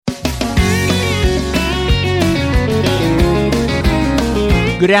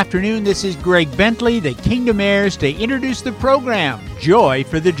Good afternoon, this is Greg Bentley, the Kingdom Heirs, to introduce the program, Joy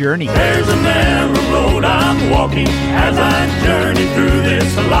for the Journey. There's a narrow road I'm walking as I journey through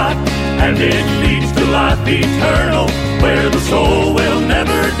this life, and it leads to life eternal, where the soul will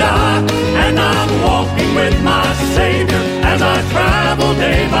never die. And I'm walking with my Savior as I travel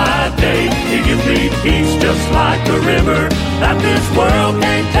day by day. He gives me peace just like a river that this world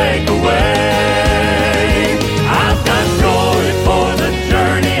can't take away. I've got joy for the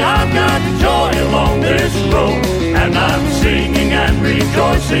journey, I've got joy along this road, and I'm singing and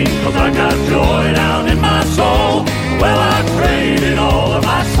rejoicing, 'cause I got joy down in my soul. Well, I traded all of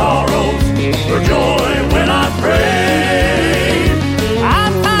my sorrows for joy when I prayed.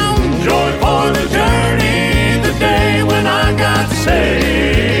 I found joy for the journey the day when I got saved.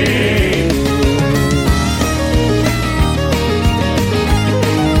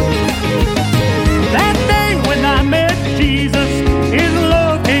 That day when I met Jesus, His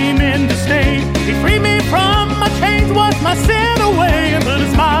love came in to stay. He freed me from my chains, washed my sin away, and put a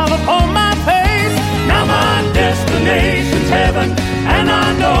smile upon my face. Now my destination's heaven, and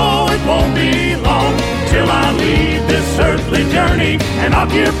I know it won't be long till I leave this earthly journey and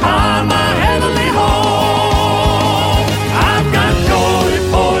occupy my heavenly home. I've got joy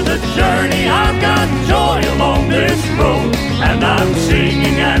for the journey, I've got joy along this road, and I'm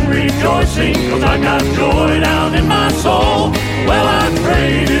singing and rejoicing, 'cause I got joy down in my soul. Well, I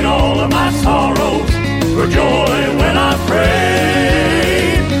traded all of my sorrows for joy when I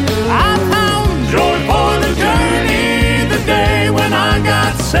prayed. I found joy for the journey the day when I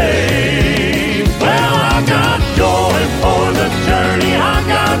got saved. Well, I got joy for the journey, I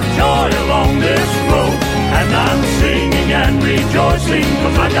got joy along this road, and I'm singing and rejoicing,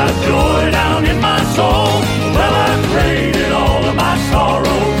 'cause I got joy down in my soul. Well, I traded all of my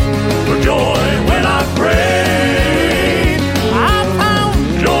sorrows for joy when I prayed. I found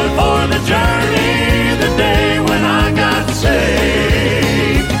joy for the journey the day when I got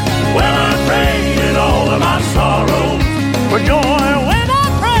saved. Well, I traded all of my sorrows for joy when I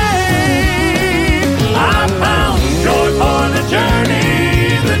prayed. I found joy for the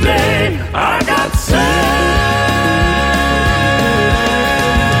journey the day I got saved.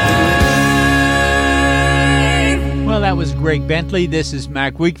 Well, that was Greg Bentley. This is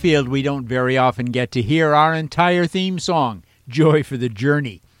Mac Wigfield. We don't very often get to hear our entire theme song, Joy for the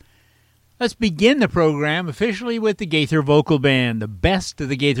Journey. Let's begin the program officially with the Gaither Vocal Band, the best of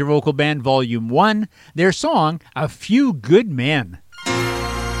the Gaither Vocal Band, Volume 1, their song, A Few Good Men.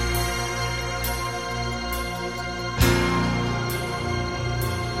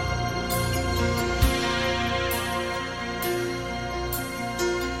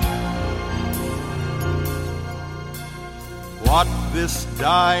 What this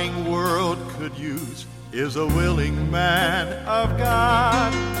dying world could use is a willing man of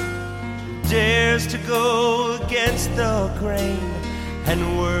God, dares to go against the grain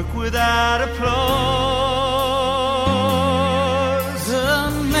and work without applause.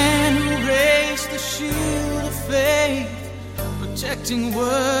 The man who raised the shield of faith, protecting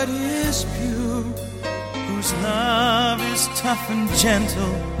what is pure, whose love is tough and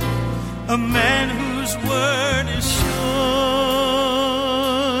gentle, a man whose word is sure.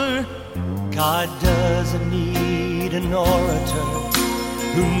 God doesn't need an orator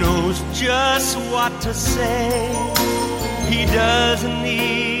who knows just what to say. He doesn't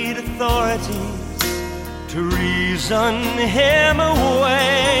need authorities to reason him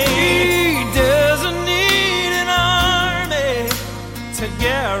away. He doesn't need an army to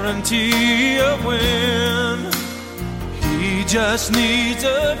guarantee a win. He just needs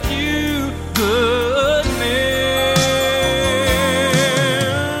a few good men.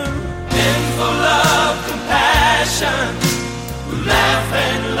 Men full of compassion, who laugh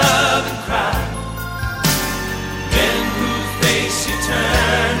and love and cry. Men who face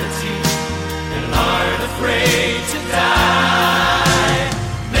eternity and aren't afraid to die.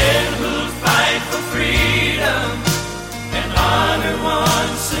 Men who fight for freedom and honor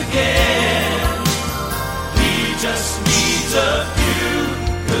once again. He just needs a few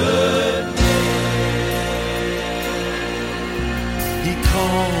good men. He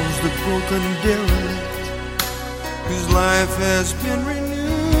calls the broken derelict, whose life has been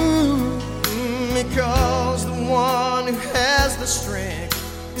renewed. He calls the one who has the strength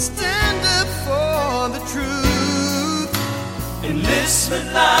to stand up for the truth. Enlistment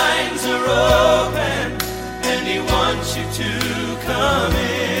lines are open, and he wants you to come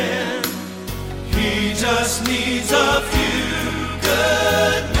in. He just needs a few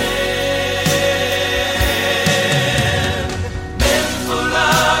good men. Men full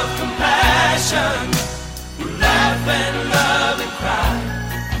of compassion, who laugh and love and cry.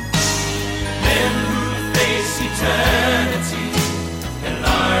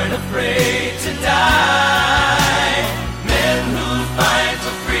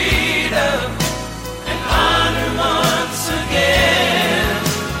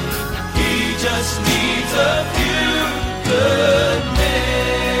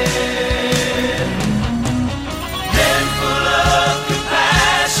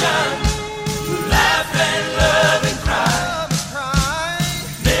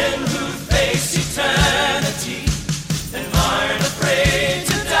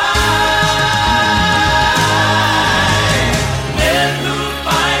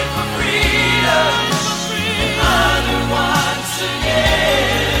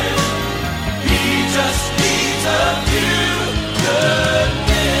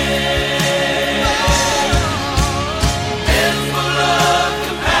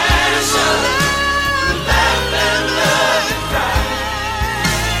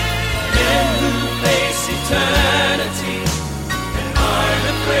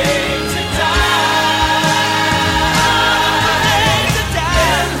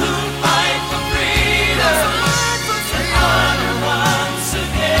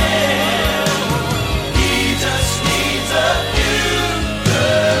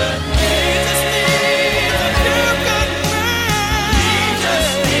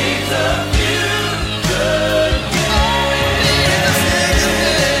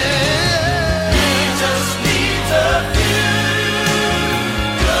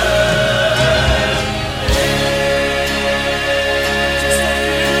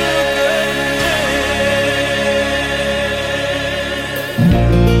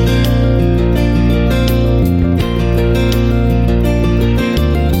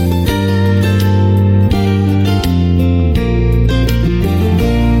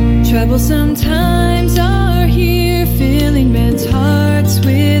 Troubles sometimes are here, filling men's hearts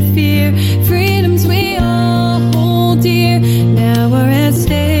with fear. Freedoms we all hold dear now are at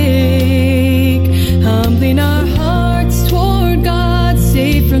stake. Humbling our hearts toward God,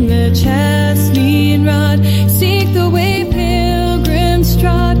 safe from the chastening rod. Seek the way pilgrims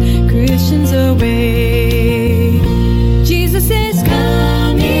trod, Christians away. Jesus is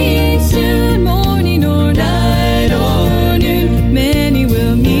coming soon, morning or night or noon. Many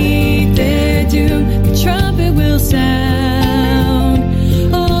will meet their doom, the trumpet will sound.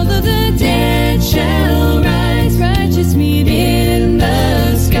 All of the dead shall rise, righteous meet in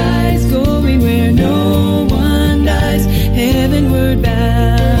the skies, going where no one dies, heavenward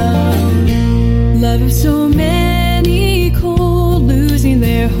bound. Love of so many cold, losing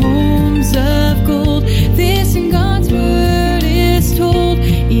their homes of gold. This in God's word is told,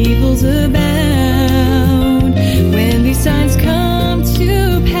 evils abound. When these signs come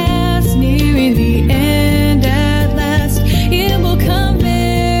to pass, nearing the end at last, it will come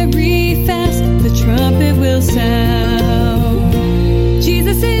very fast, the trumpet will sound.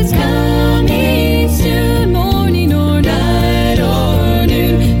 Jesus is coming soon, morning or night or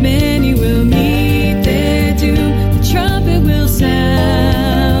noon. Many will meet their doom, the trumpet will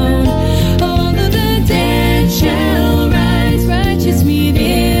sound. All of the dead shall rise, righteous meet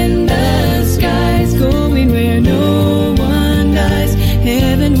in the skies, going where no one dies,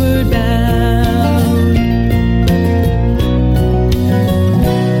 heavenward bound.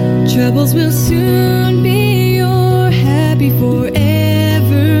 Troubles will soon be o'er, happy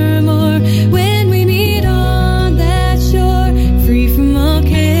forevermore, when we meet on that shore, free from all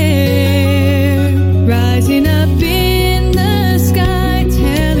care. Rising up in the sky,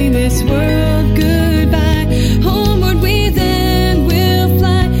 telling this world goodbye. Homeward we then will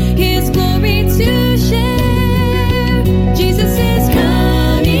fly, His glory to share. Jesus is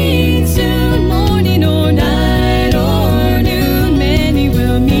coming soon, morning or night or noon. Many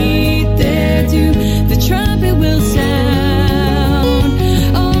will meet their doom, the trumpet will sound.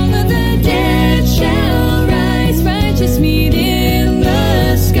 All of the dead shall rise, righteous meet in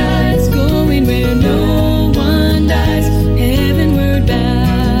the skies, going where no one dies, heavenward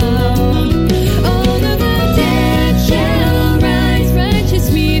bound. All of the dead shall rise,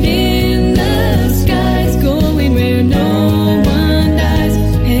 righteous meet in the skies, going where no one dies,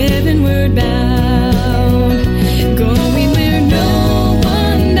 heavenward bound. Going where no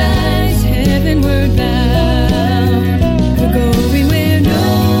one dies, heavenward bound. We're going where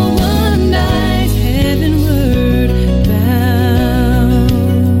no one dies, heavenward bound.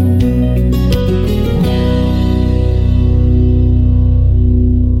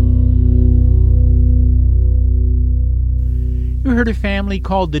 You heard a family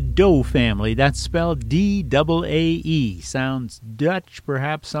called the Doe family. That's spelled D-double-A-E. Sounds Dutch,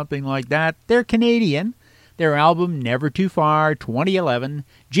 perhaps something like that. They're Canadian. Their album Never Too Far, 2011,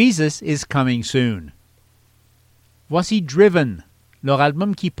 Jesus is Coming Soon. Voici Driven, leur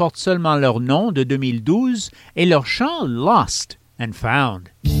album qui porte seulement leur nom de 2012 et leur chant Lost and Found.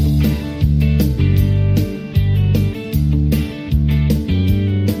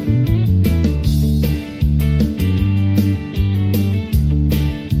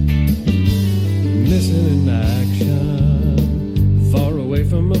 Missing in action, far away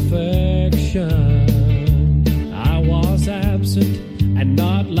from affection. I was absent and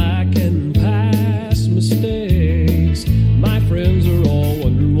not lacking past mistakes. My friends are all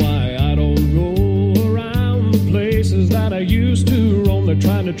wondering why I don't roll around the places that I used to roam. They're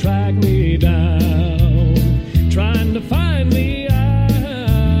trying to track me down, trying to find me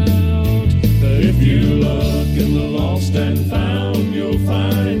out. But if you look in the lost and found, you'll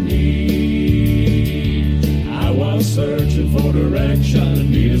find me. I was searching for direction and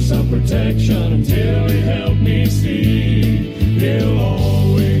needed some protection until He helped me see He'll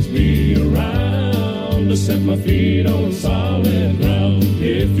always be around to set my feet on solid ground.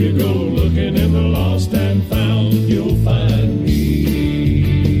 If you go looking in the lost and found, you'll find me.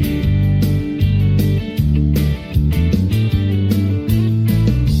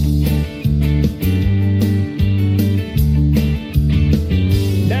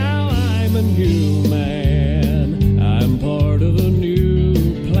 Now I'm a new man, I'm part of a new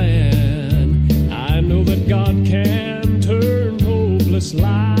plan. I know that God can turn hopeless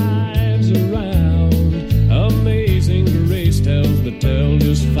lives around. Amazing grace tells the tale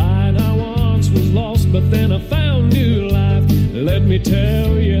just fine. I once was lost, but then I found new life. Let me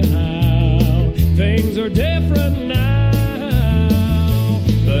tell you how things are different now.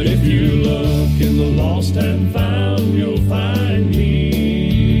 But if you look in the lost and found, you'll find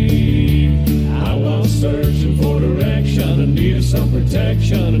me. I was searching for direction and needed some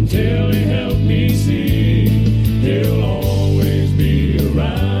protection until he helped me see. He'll always be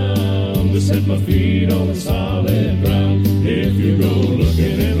around to set my feet on the solid ground. If you go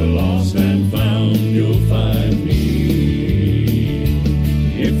looking in the lost and found, you'll find me.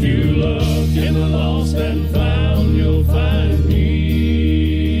 If you look in the lost and found, you'll find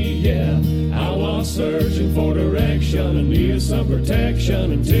me. Yeah, I was searching for direction and needed some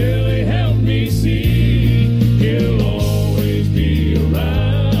protection until he helped me see. He'll always be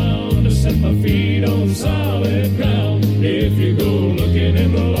around to set my feet on solid ground. If you go looking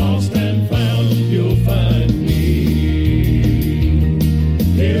in the lost and found, you'll find me.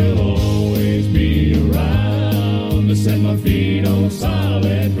 He'll always be around to set my feet on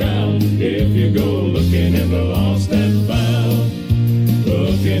solid ground. If you go looking in the lost and found,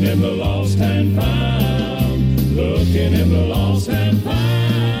 looking in the lost and found, looking in the lost and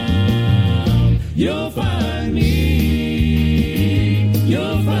found, you'll find me.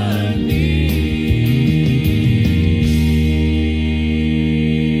 You'll find me.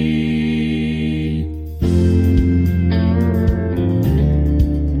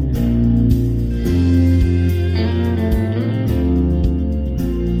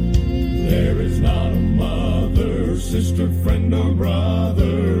 There is not a mother, sister, friend, or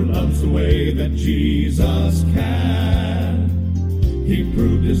brother loves the way that Jesus can. He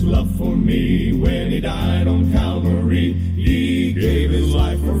proved his love for me when he died on Calvary. He gave his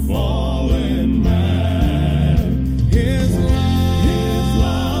life for fallen man. His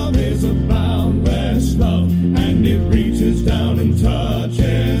love is a boundless love, and it reaches down and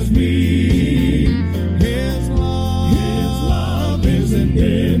touches me. His love is an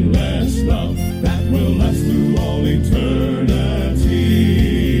endless love that will last through all eternity.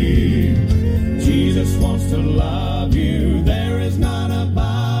 Jesus wants to love you. There is none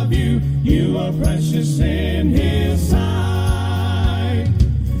above you. You are precious in his sight.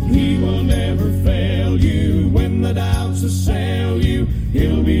 He will never fail you when the doubts assail you.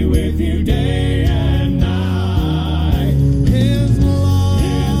 He'll be with you day and night. His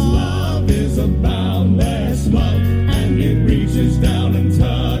love is a boundless love, and it reaches down and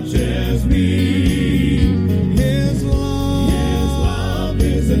touches me. His love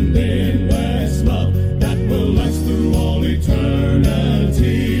is an endless love that will last through all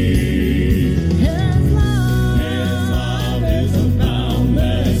eternity. His love is a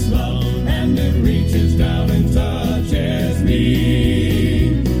boundless love, and it reaches down and touches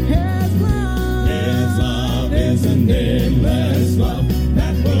me. His love is an endless love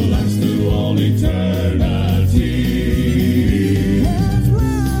that will last through all eternity.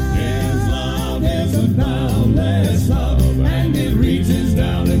 His love is a boundless love, and it reaches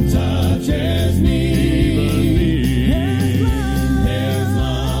down and touches me. His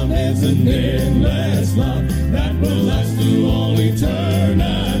love is an endless love that will last through all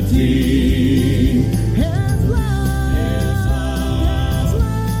eternity. His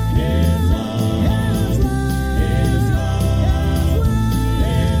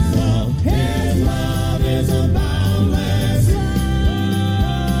love is a boundless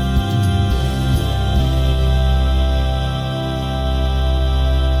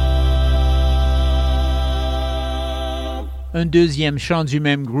Un deuxième chant du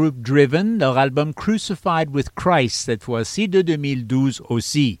même groupe, Driven, leur album Crucified with Christ, cette fois-ci de 2012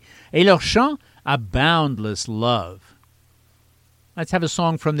 aussi. Et leur chant, A Boundless Love. Let's have a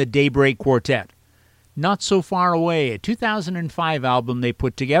song from the Daybreak Quartet. Not So Far Away, a 2005 album they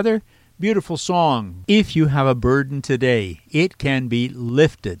put together. Beautiful song. If you have a burden today, it can be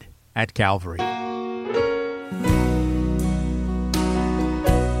lifted at Calvary.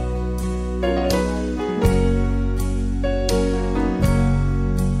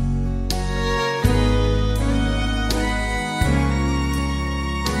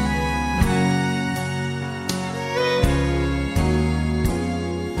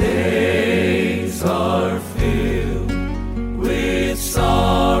 Days are filled with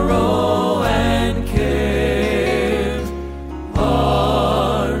sorrow and care.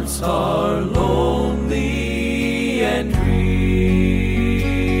 Hearts are lonely and drear.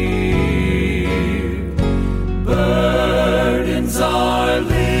 Burdens are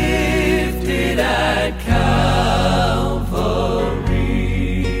lifted at Calvary.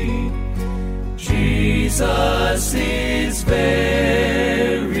 Jesus is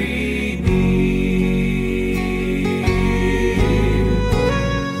very near.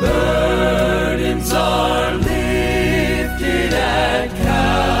 Burdens are lifted at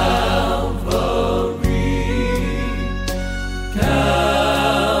Calvary.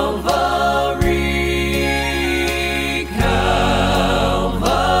 Calvary,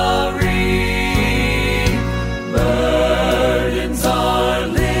 Calvary. Burdens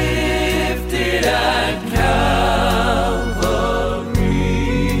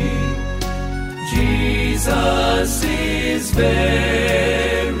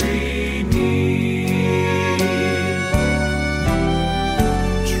very near.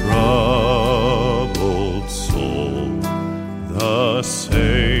 Troubled soul, the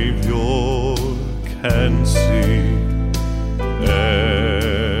Savior can see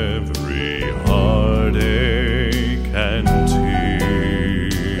every heartache and tear.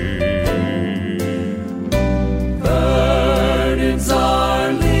 Burdens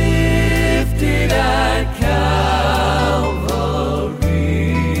are lifted at Calvary.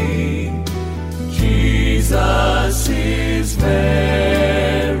 Jesus is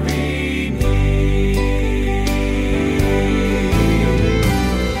very near.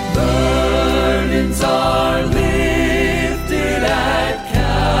 Burdens are lifted at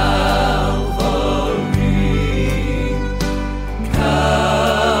Calvary. Calvary,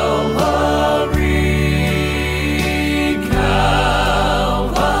 Calvary.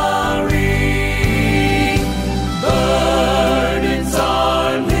 Burdens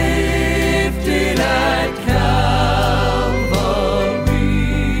are lifted at Calvary.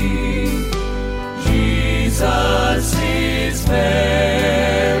 Jesus is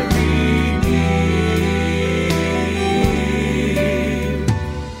very near.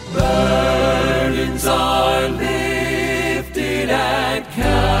 Burdens are lifted at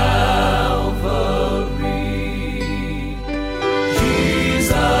Calvary.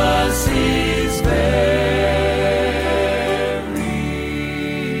 Jesus is very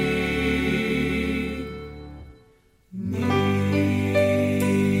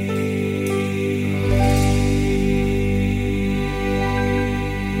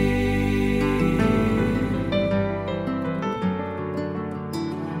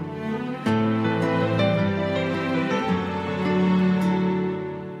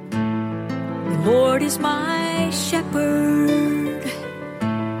The Lord is my shepherd,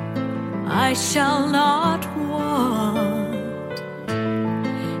 I shall not want.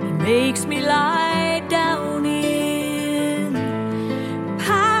 He makes me lie down in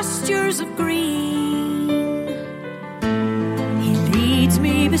pastures of green. He leads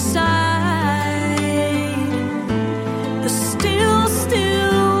me beside the still,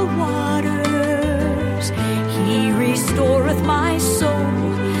 still waters. He restoreth my soul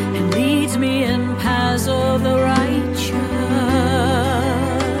and leads me in paths of the righteous.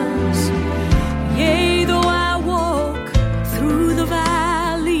 Yea, though I walk through the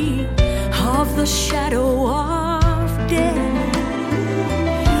valley of the shadow of death,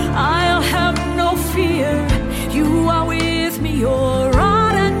 I'll have no fear. You are with me, your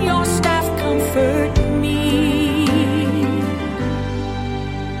rod and your staff comfort me.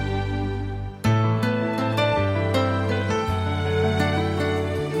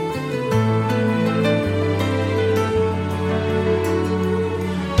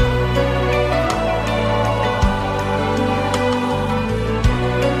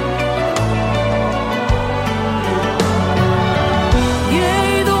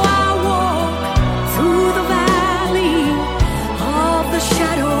 Yea, though I walk through the valley of the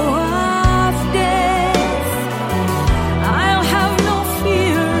shadow of death, I'll have no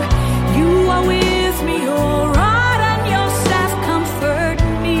fear. You are with me, your rod and your staff comfort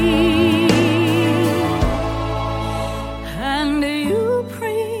me. And you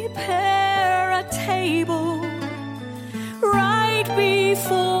prepare a table right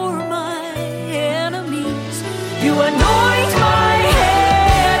before my enemies. You anoint my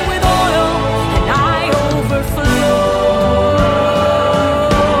head with oil, and I overflow.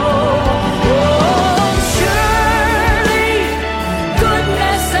 Oh, surely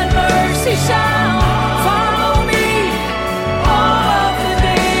goodness and mercy shall follow me all of the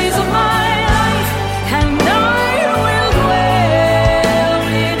days of my life, and I will dwell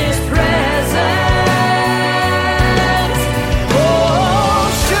in His presence. Oh,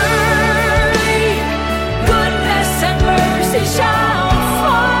 surely goodness and mercy shall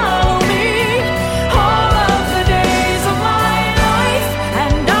follow me all of the days of my life,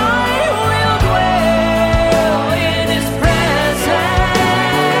 and I will dwell in His presence.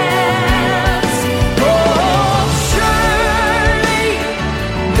 Oh, surely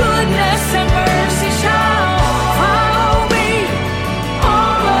goodness and mercy shall follow me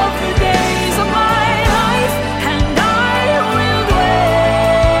all of the days of my life, and I will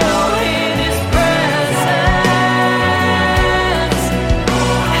dwell in His presence.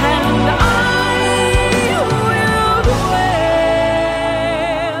 And I will dwell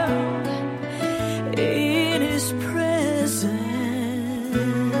in His presence.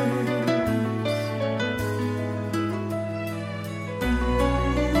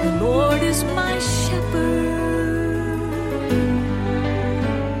 The Lord is my shepherd.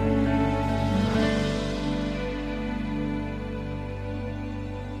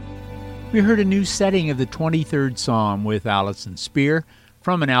 We heard a new setting of the 23rd Psalm with Alison Spear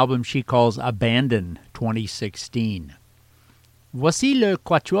from an album she calls Abandon 2016. Voici le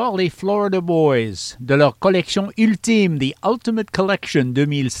quatuor Les Florida Boys de leur collection ultime, The Ultimate Collection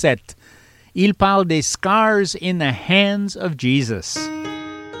 2007. Ils parlent des scars in the hands of Jesus.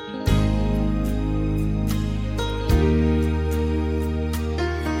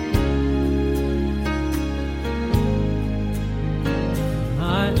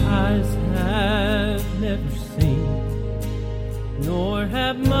 My eyes have never seen, nor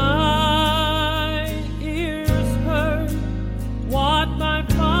have my ears heard what my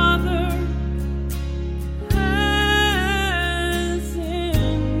Father has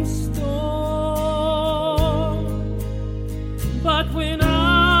in store. But when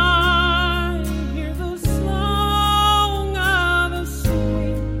I hear the song of a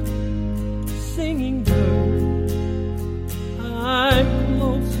sweet singing bird, I'm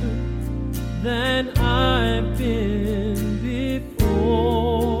closer than I've been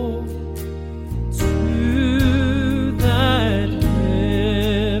before to that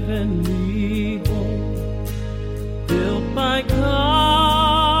heavenly home built by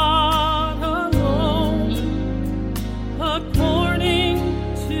God alone, according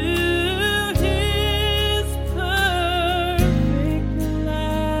to His perfect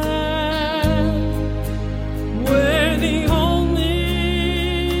plan, where the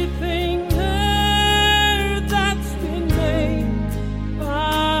only thing there that's been made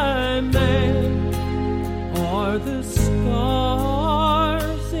by man are the scars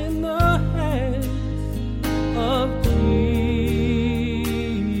in the hands of Jesus.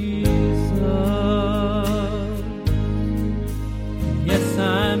 Yes,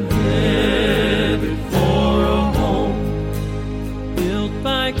 I'm headed for a home built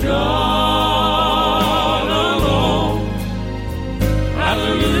by God alone.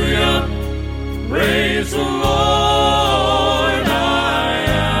 Hallelujah, praise the Lord, I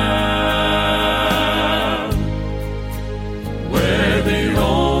am where the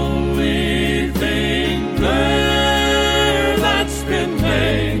only thing there that's been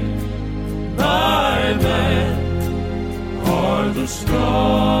made by man are the scars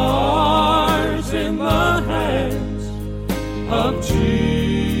in the hands of Jesus.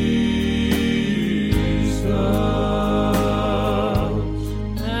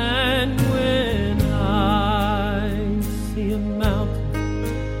 And when I see a mountain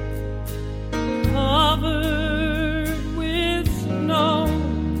covered with snow,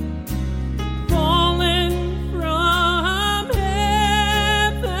 falling from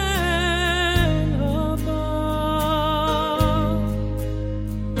heaven above,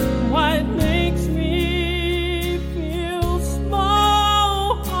 why it makes me feel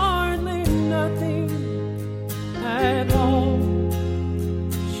small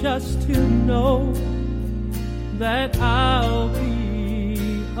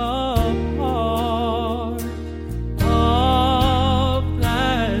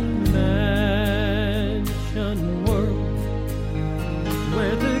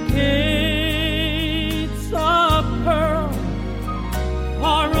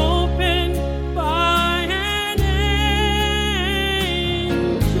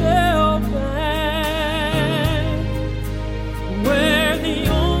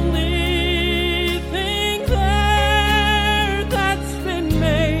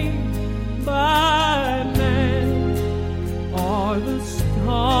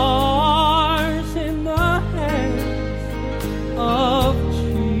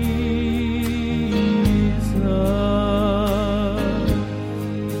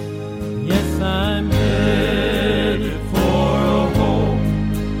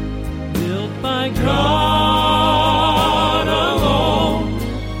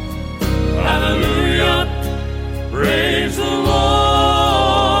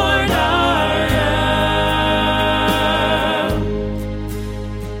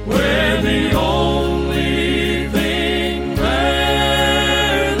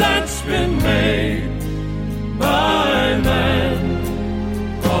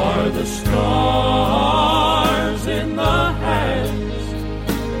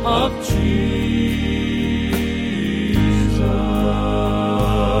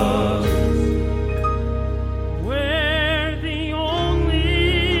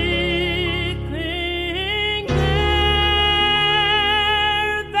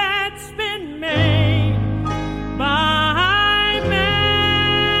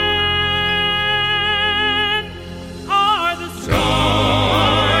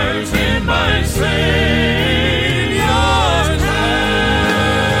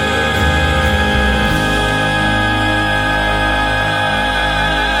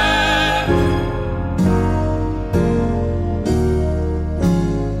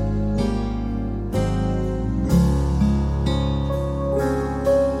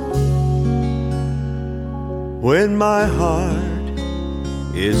when my heart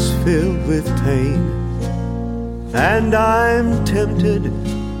is filled with pain and I'm tempted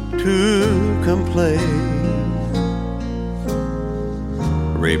to complain.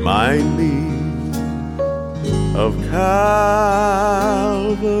 Remind me of Calvary,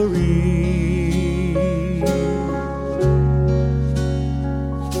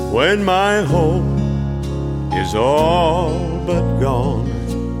 when my hope is all but gone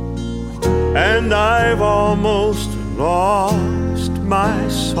and I've almost lost my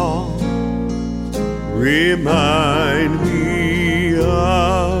song. Remind me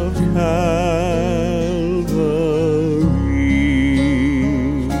of Calvary.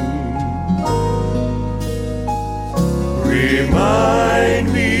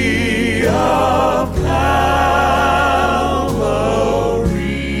 Remind me of Calvary.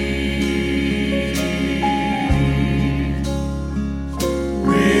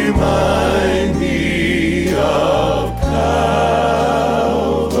 Remind me of Calvary.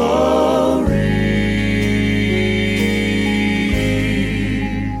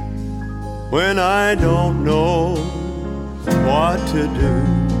 When I don't know what to do,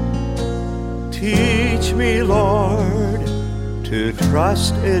 teach me, Lord, to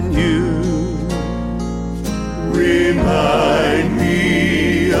trust in you. Remind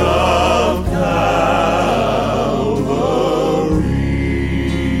me of Calvary.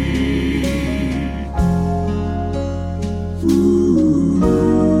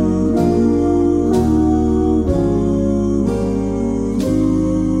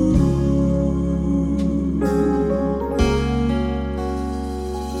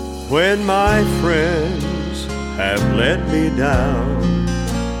 When my friends have let me down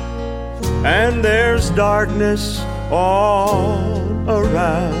and there's darkness all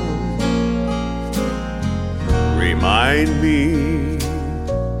around, remind me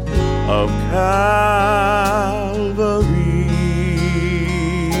of Calvary.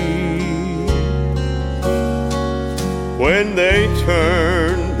 When they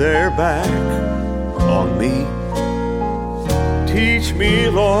turn their back on me, teach me,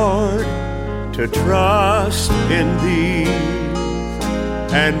 Lord, to trust in Thee,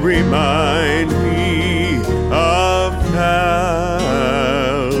 and remind me of Calvary.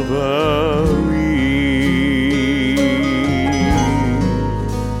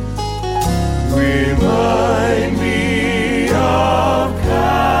 Remind me of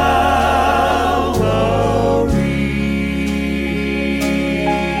Calvary.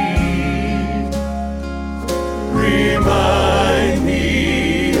 Remind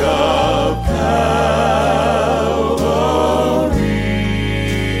me of Calvary.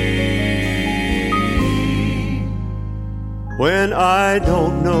 When I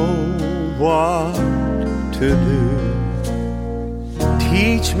don't know what to do,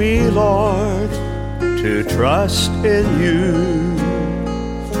 teach me, Lord, to trust in you.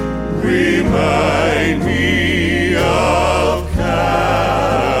 Remind me of Calvary.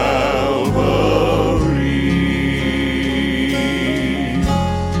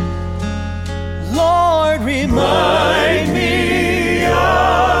 Lord, remind me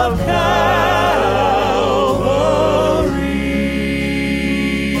of Calvary.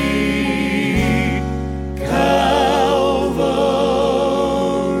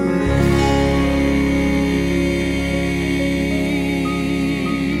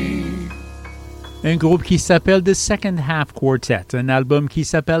 Un groupe qui s'appelle The Second Half Quartet, un album qui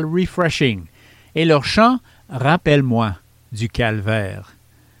s'appelle Refreshing, et leur chant « Rappelle-moi du calvaire ».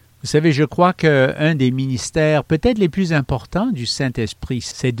 Vous savez, je crois qu'un des ministères peut-être les plus importants du Saint-Esprit,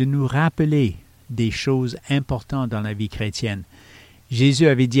 c'est de nous rappeler des choses importantes dans la vie chrétienne. Jésus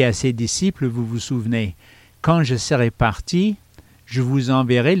avait dit à ses disciples, vous vous souvenez, « Quand je serai parti, je vous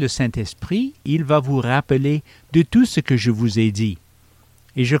enverrai le Saint-Esprit, il va vous rappeler de tout ce que je vous ai dit. »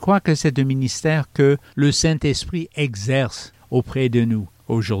 Et je crois que c'est un ministère que le Saint-Esprit exerce auprès de nous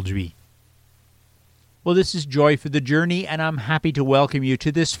aujourd'hui. Well, this is Joy for the Journey, and I'm happy to welcome you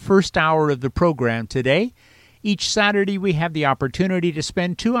to this first hour of the program today. Each Saturday, we have the opportunity to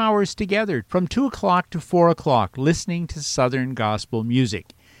spend 2 hours together from 2 o'clock to 4 o'clock listening to Southern gospel music.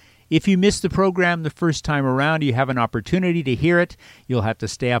 If you missed the program the first time around, you have an opportunity to hear it. You'll have to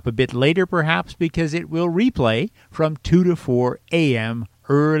stay up a bit later, perhaps, because it will replay from 2 to 4 a.m.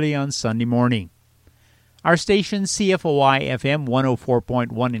 early on Sunday morning. Our station, CFOI-FM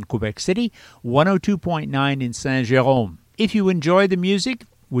 104.1 in Quebec City, 102.9 in Saint-Jérôme. If you enjoy the music,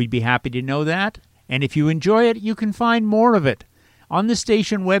 we'd be happy to know that. And if you enjoy it, you can find more of it. On the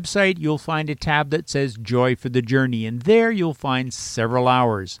station website, you'll find a tab that says Joy for the Journey, and there you'll find several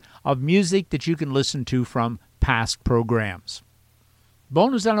hours of music that you can listen to from past programs. Bon,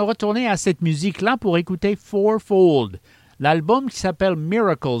 nous allons retourner à cette musique-là pour écouter Fourfold, l'album qui s'appelle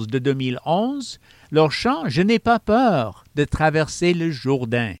Miracles de 2011, leur chant « Je n'ai pas peur de traverser le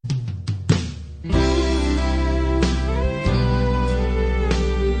Jourdain ».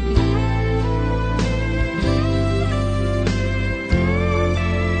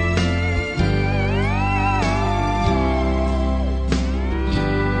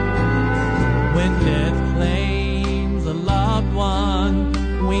 When death claims a loved one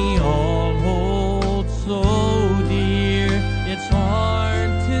we all hold so dear, it's hard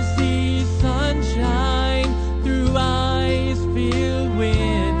to see sunshine through eyes filled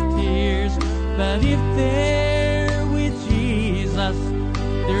with tears. But if they're with Jesus,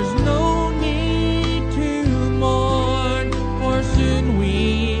 there's no need to mourn, for soon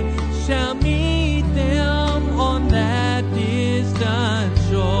we shall meet them on that distant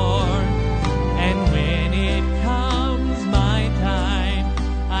shore. And when it comes my time,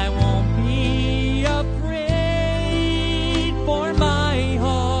 I won't be afraid, for my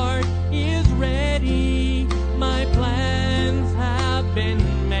heart is ready, my plans have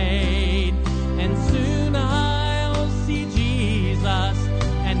been made, and soon I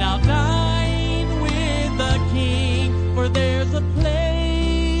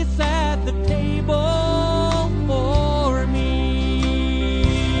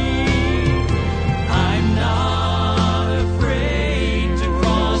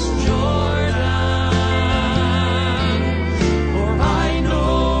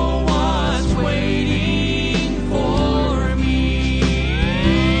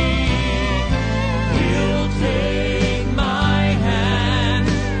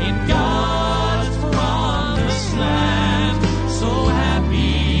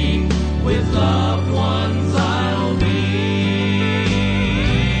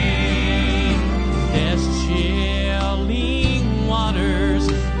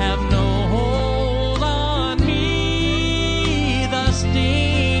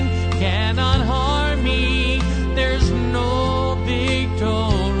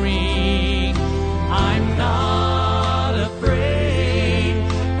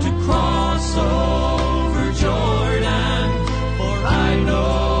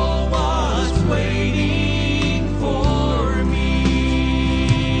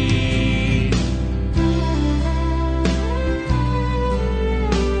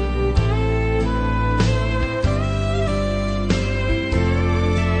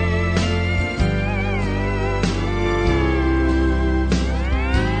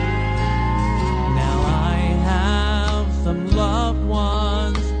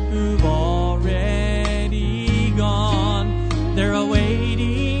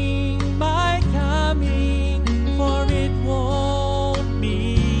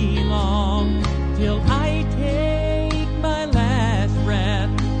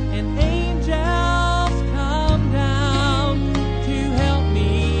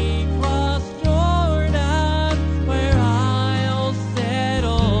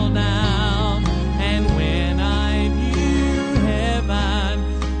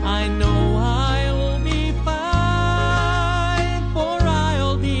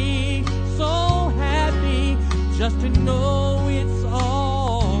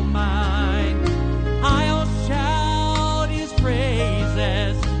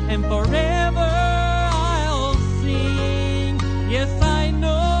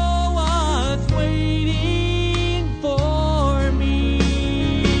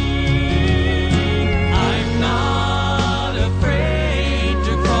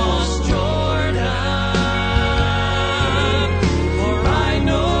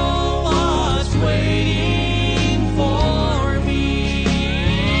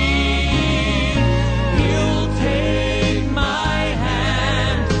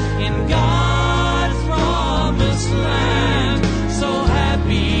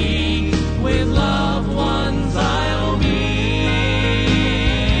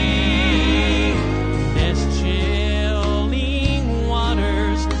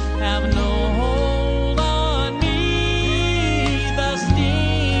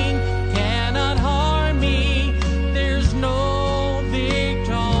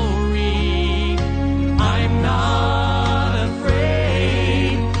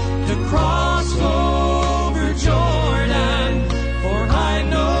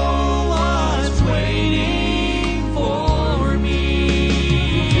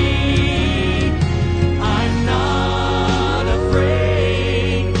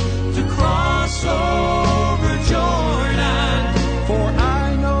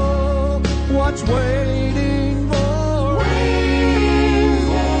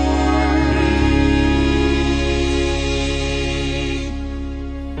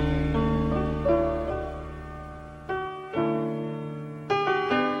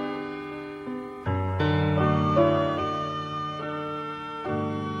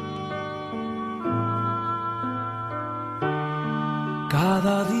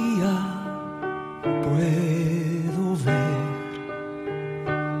Cada día puedo ver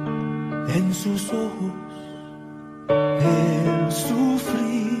en sus ojos el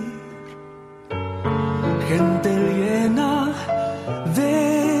sufrir, gente llena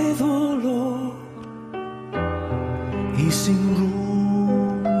de dolor y sin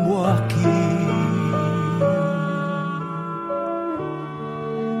rumbo aquí,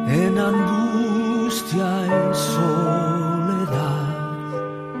 en angustia y soledad,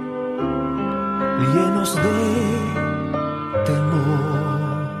 llenos de temor.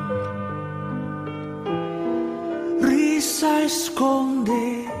 Risa esconde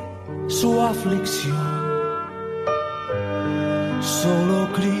su aflicción, solo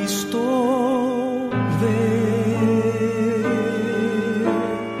Cristo ve.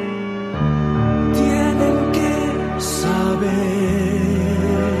 Tienen que saber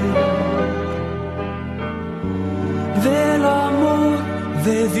del amor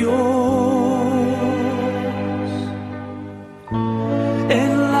de Dios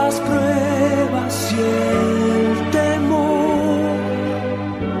en las pruebas y el temor,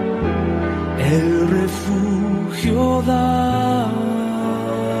 el refugio da.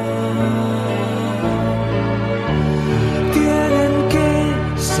 Tienen que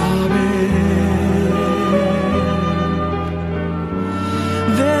saber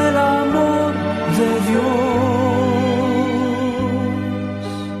del amor de Dios,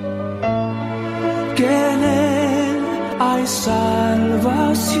 que en él hay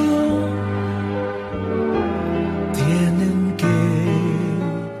salvación. Tienen que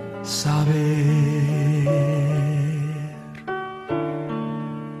saber.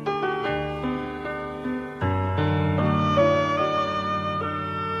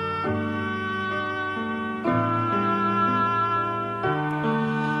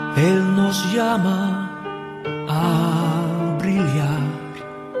 Él nos llama a brillar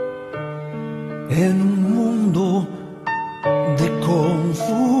en un mundo de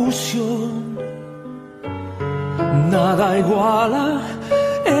confusión. Nada iguala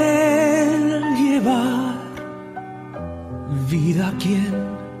el llevar vida a quien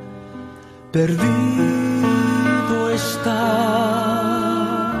perdido está.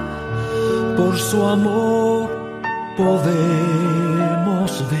 Por su amor podemos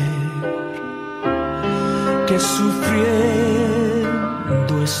ver que sufriendo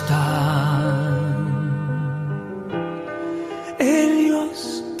están.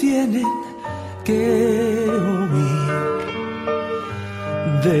 Ellos tienen que oír,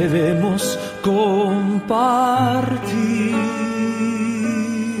 debemos compartir.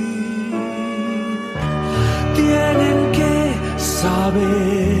 Tienen que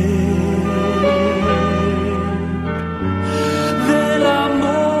saber del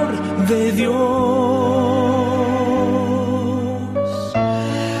amor de Dios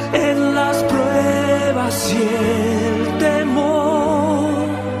en las pruebas y el temor,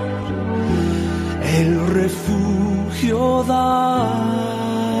 el refugio da.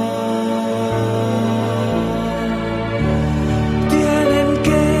 Tienen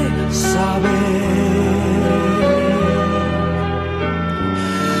que saber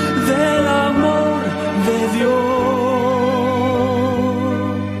del amor de Dios.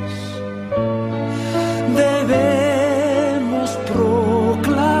 Debemos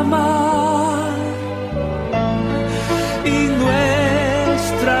proclamar y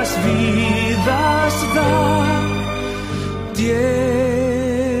nuestras vidas dar.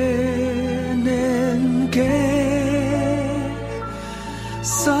 Tienen que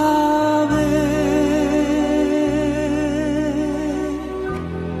saber.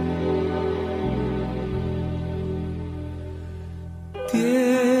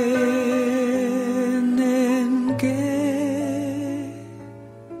 Tienen que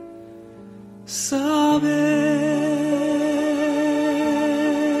saber.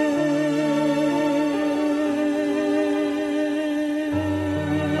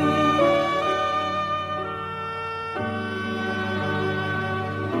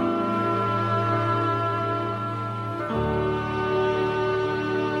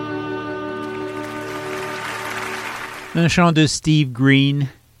 Un chant de Steve Green,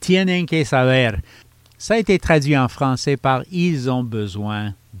 Tienen que saber. Ça a été traduit en français par Ils ont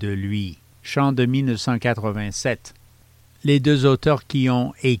besoin de lui, chant de 1987. Les deux auteurs qui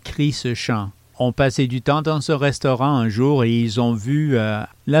ont écrit ce chant ont passé du temps dans ce restaurant un jour et ils ont vu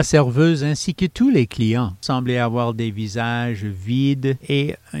la serveuse ainsi que tous les clients semblaient avoir des visages vides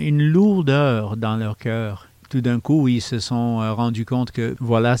et une lourdeur dans leur cœur. Tout d'un coup, ils se sont rendus compte que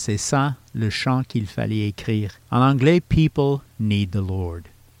voilà, c'est ça le chant qu'il fallait écrire. En anglais, People Need the Lord.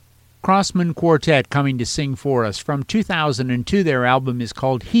 Crossman Quartet coming to sing for us. From 2002, their album is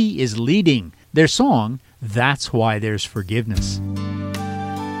called He Is Leading. Their song, That's Why There's Forgiveness.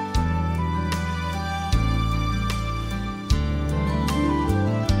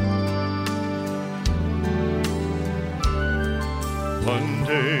 One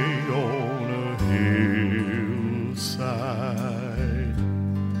day on a hillside,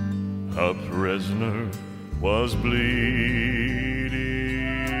 a prisoner was bleeding,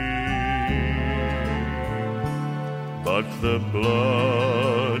 but the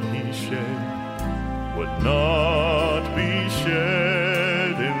blood he shed would not be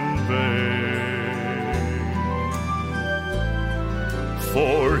shed in vain,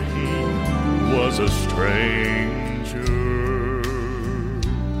 for he was a stranger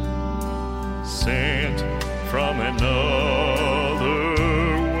sent from another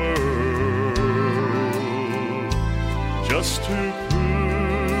world, just to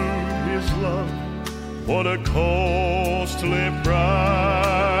prove his love, what a costly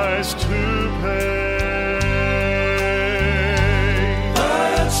price to pay.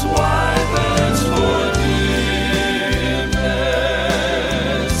 That's why there's forgiveness.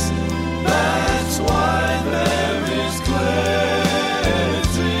 That's why there is cleansing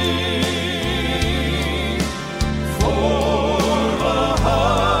for a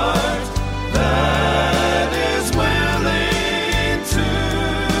heart that is willing to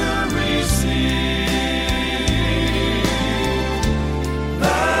receive.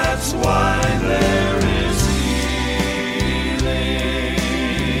 That's why there is healing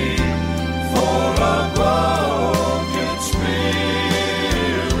for a broken spirit.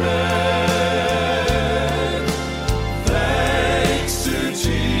 Thanks to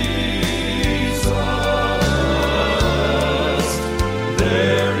Jesus,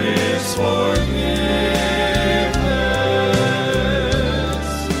 there is forgiveness.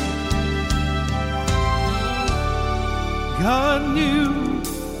 God knew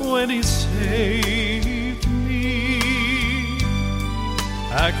when He saved me,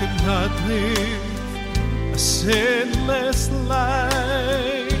 I could not live a sinless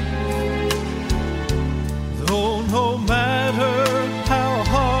life, though no matter how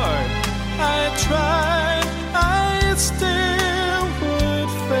hard I tried, I still would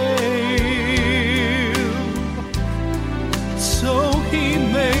fail. So He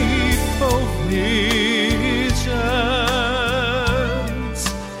made provisions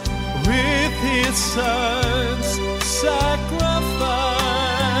with His Son's sacrifice.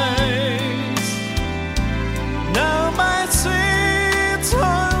 Now my sins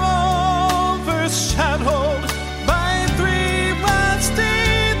are overshadowed by 3 rusty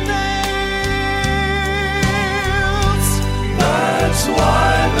nails. That's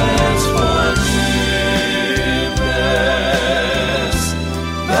why there's forgiveness.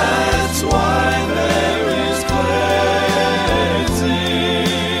 That's why there is cleansing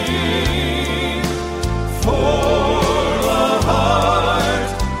for a heart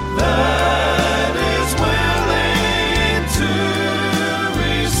that is willing to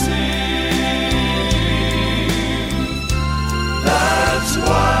receive. That's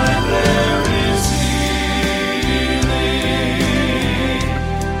why there is healing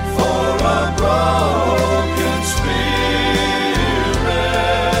for a broken spirit.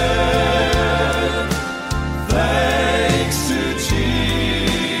 Thanks to Jesus,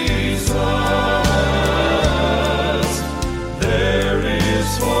 there is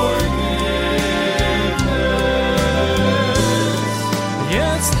forgiveness.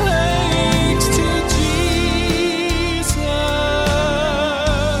 Yes, thanks to Jesus,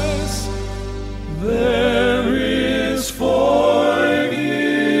 there is forgiveness.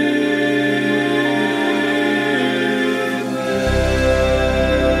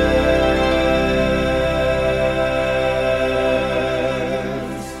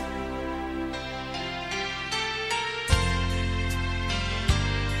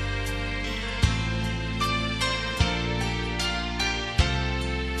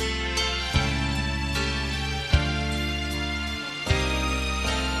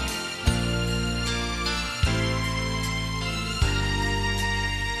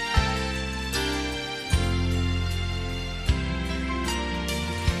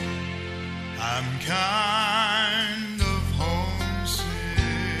 I'm kind of homesick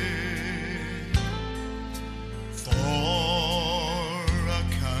for a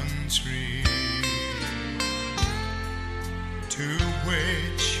country to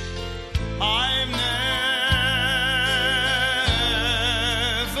which I've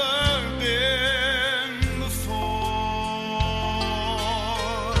never been before.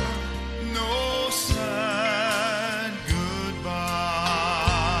 No sad goodbye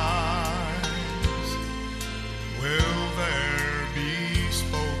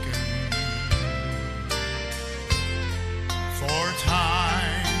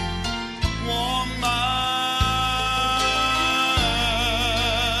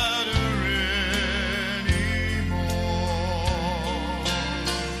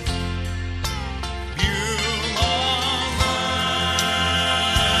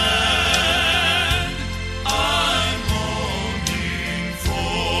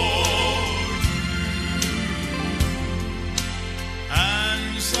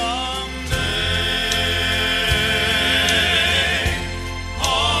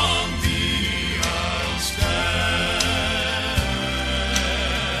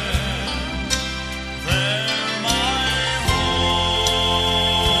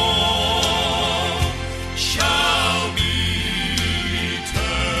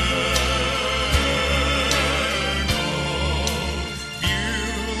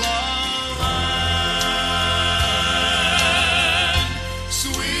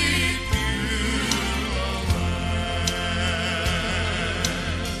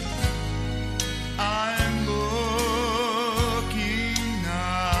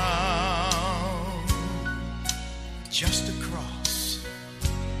just across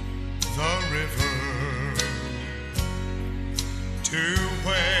the river to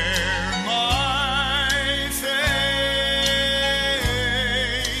where my faith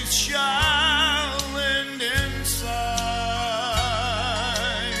shall end in sight.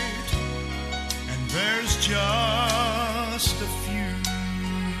 And there's just a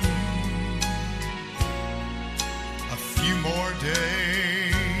few more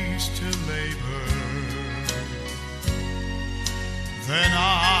days to labor, then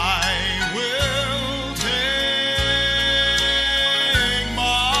I will take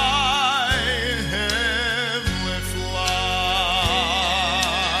my heavenly flight.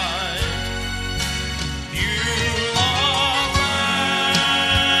 Beulah land,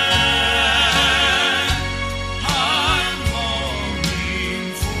 I'm longing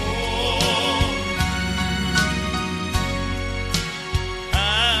for you,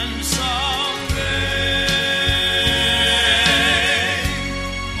 and someday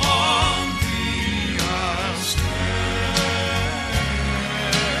on thee I'll stand.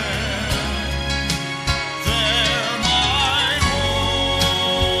 There my home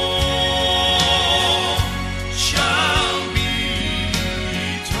shall be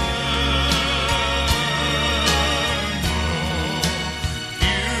eternal.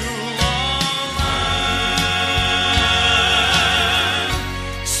 Beulah land,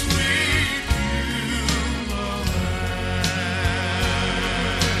 sweet Beulah land.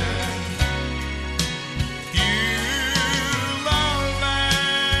 Beulah land,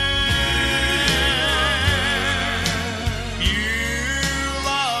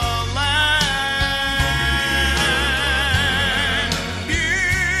 Beulah land,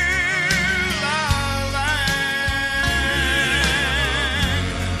 Beulah land,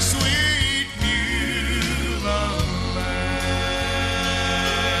 sweet Beulah land.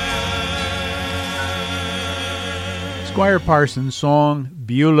 Squire Parsons' song,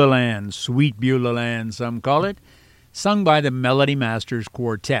 Beulah Land, Sweet Beulah Land, some call it, sung by the Melody Masters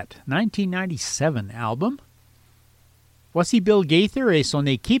Quartet, 1997 album. Voici Bill Gaither et son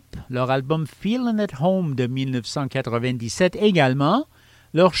équipe, leur album Feelin' at Home de 1997 également,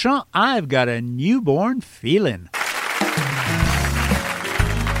 leur chant I've Got a Newborn Feelin'.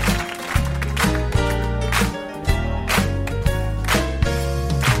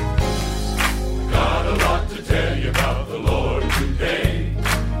 Got a lot to tell you about the Lord today.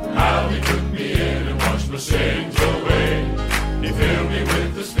 How He took me in and washed my sins away. He filled me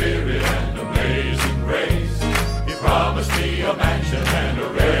with the Spirit and amazing grace. He promised me a mansion and a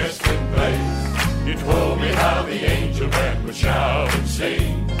resting place. He told me how the angel band would shout and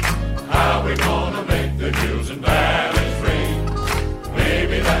sing. How we're gonna make the hills and valleys ring.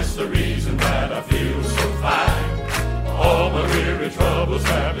 Maybe that's the reason that I feel so fine. All my weary troubles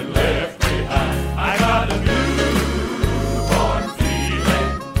have been left behind. I got a newborn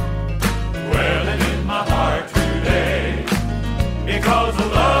feeling dwelling in my heart today, because the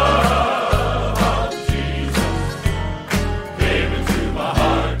love of Jesus came into my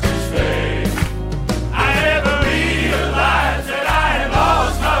heart to stay. I never realized that I had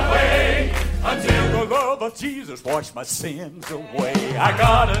lost my way until the love of Jesus washed my sins away. I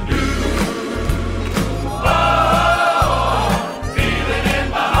got a newborn feeling in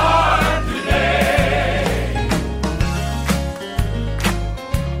my heart today.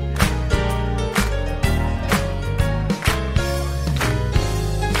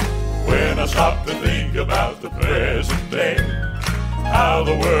 When I stop to think about the present day, how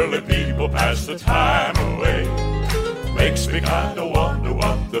the worldly people pass the time away, makes me kinda wonder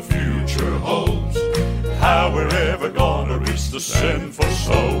what the future holds. How we're ever gonna reach the sinful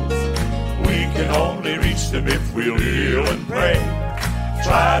souls. We can only reach them if we'll kneel and pray.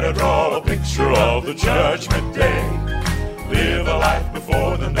 Try to draw a picture of the judgment day. Live a life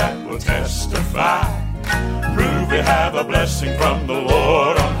before them that will testify. Prove we have a blessing from the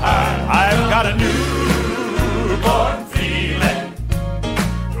Lord on high. I've got a newborn feeling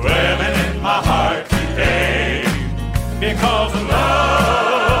dwelling in my heart today, because the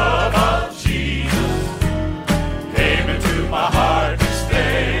love of Jesus came into my heart to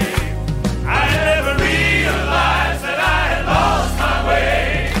stay. I never realized that I had lost my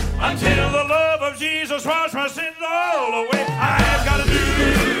way until the love of Jesus washed my sins all away. I've got a newborn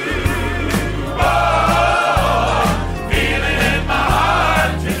feeling in my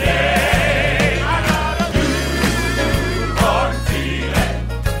heart today. I got a newborn feeling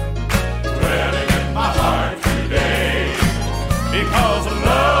dwelling in my heart today, because the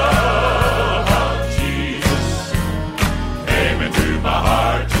love of Jesus came into my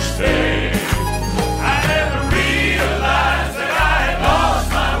heart to stay. I never realized that I had lost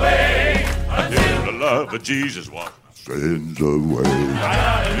my way until the love of Jesus walked. sins away.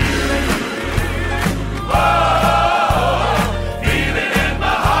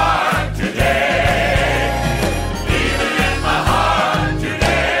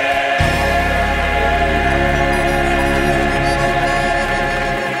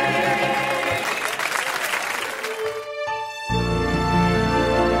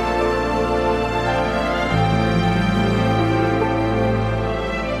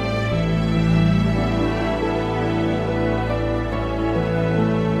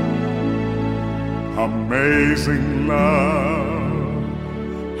 Amazing love,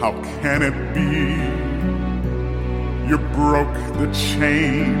 how can it be? You broke the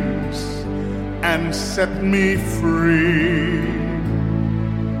chains and set me free.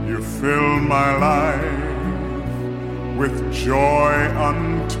 You filled my life with joy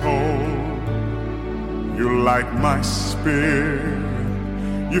untold. You light my spirit,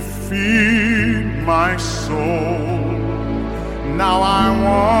 you feed my soul. Now I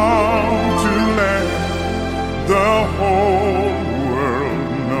want to let the whole world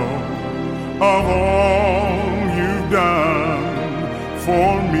know of all you've done for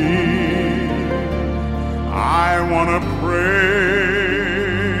me. I want to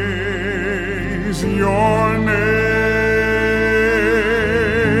praise your name.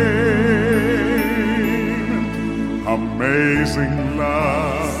 Amazing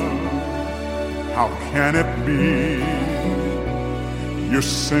love, how can it be? You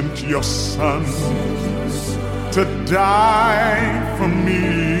sent your son to die for me.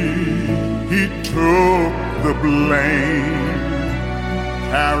 He took the blame,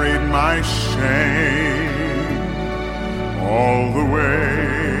 carried my shame all the way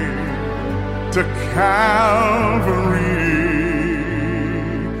to Calvary.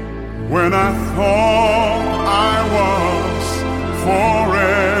 When I thought I was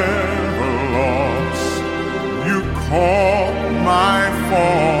forever lost, you caught my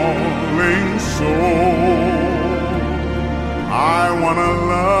falling soul. I want to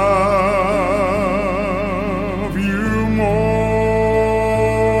love you more.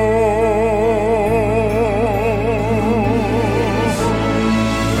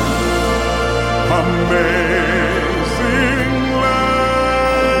 Amazing love,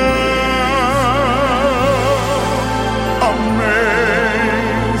 amazing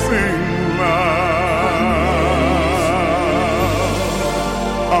love,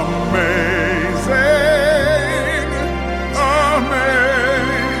 amazing,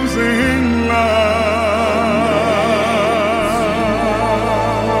 amazing love,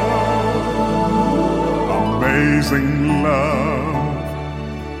 amazing love,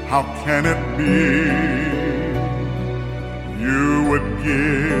 how can it be? You would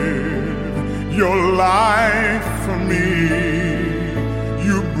give your life for me.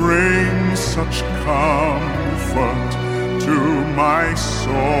 You bring such comfort to my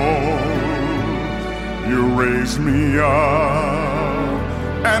soul. You raise me up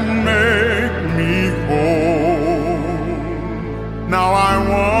and make me whole. Now I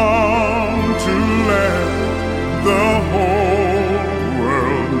want to let the whole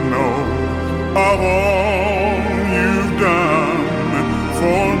world know of all you've done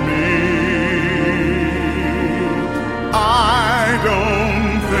for me. I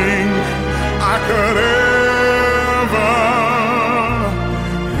don't think I could ever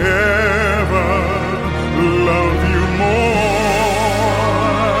love you more.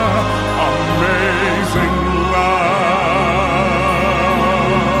 Amazing love,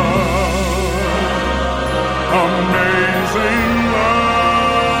 amazing love,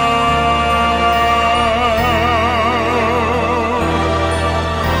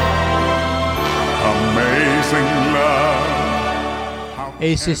 amazing love.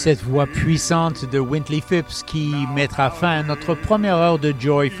 Et c'est cette voix puissante de Wintley Phipps qui mettra fin à notre première heure de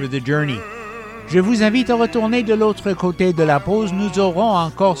Joy for the Journey. Je vous invite à retourner de l'autre côté de la pause. Nous aurons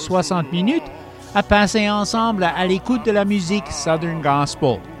encore 60 minutes à passer ensemble à l'écoute de la musique Southern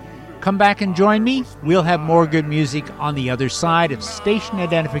Gospel. Come back and join me. We'll have more good music on the other side of station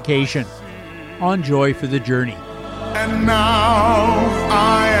identification on Joy for the Journey. And now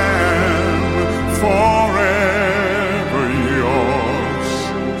I am for